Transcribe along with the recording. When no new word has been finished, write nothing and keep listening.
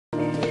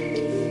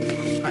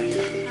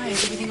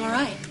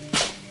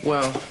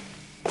Well,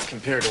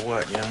 compared to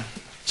what, you know?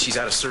 She's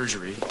out of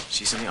surgery.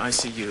 She's in the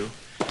ICU,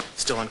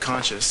 still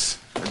unconscious.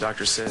 The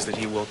doctor says that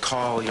he will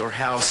call your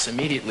house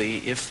immediately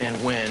if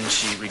and when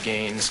she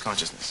regains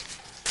consciousness.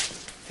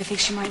 You think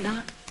she might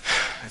not?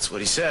 That's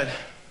what he said.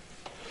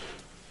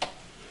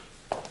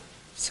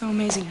 So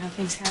amazing how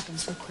things happen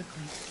so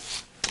quickly.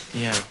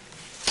 Yeah.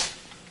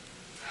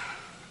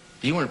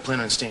 You weren't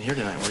planning on staying here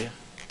tonight, were you?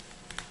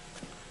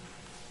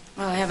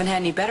 Well, I haven't had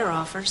any better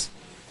offers.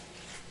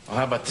 Well,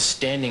 how about the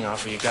standing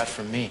offer you got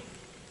from me?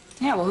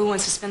 Yeah, well, who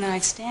wants to spend the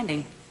night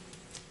standing?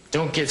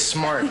 Don't get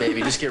smart,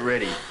 baby. Just get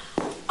ready.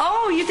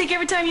 Oh, you think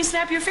every time you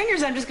snap your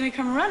fingers, I'm just gonna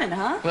come running,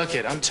 huh? Look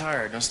it, I'm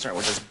tired. Don't start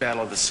with this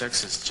battle of the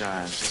sexes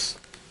jive. Just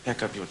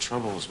pack up your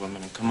troubles,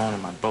 women, and come on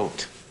in my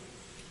boat.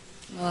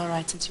 Well, all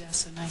right, since you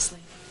asked so nicely.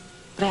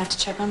 But I have to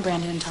check on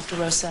Brandon and talk to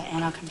Rosa,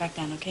 and I'll come back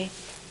down, okay?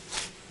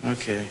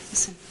 Okay.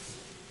 Listen,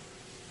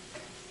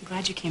 I'm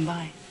glad you came by.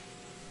 I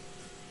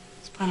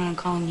was planning on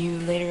calling you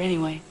later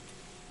anyway.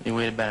 You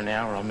wait about an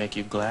hour, I'll make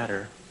you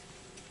gladder.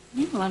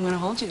 Yeah, well, I'm gonna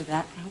hold you to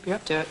that. I hope you're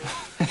up to it.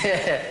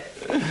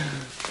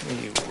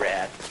 You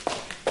rat.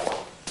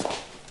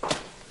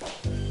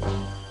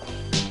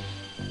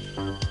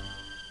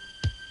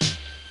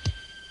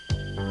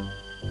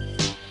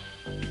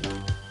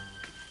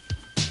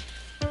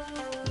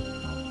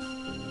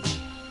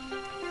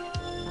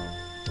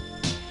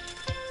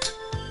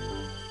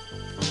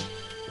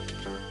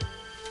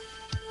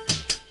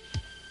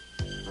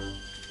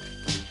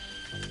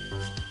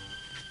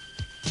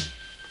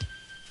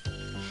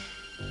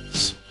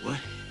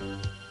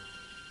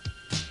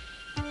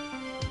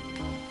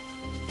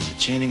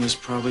 Channing was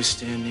probably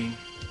standing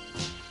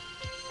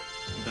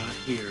about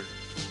here.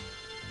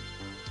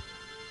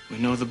 We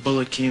know the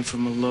bullet came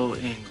from a low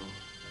angle.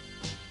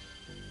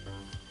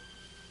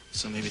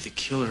 So maybe the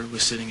killer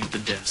was sitting at the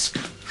desk.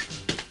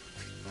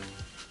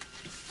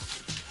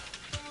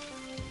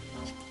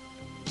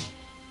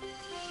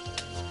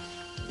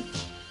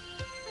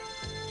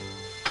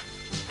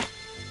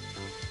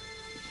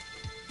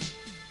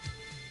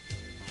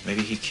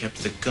 Maybe he kept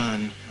the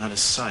gun out of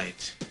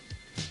sight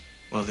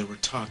while they were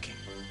talking.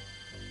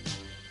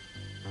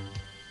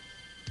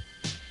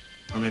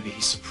 Or maybe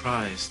he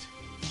surprised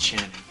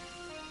Channing.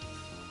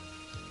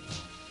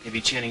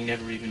 Maybe Channing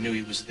never even knew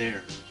he was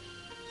there.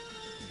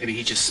 Maybe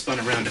he just spun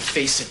around to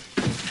face him.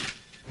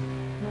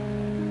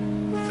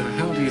 What the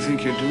hell do you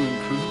think you're doing,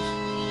 Cruz?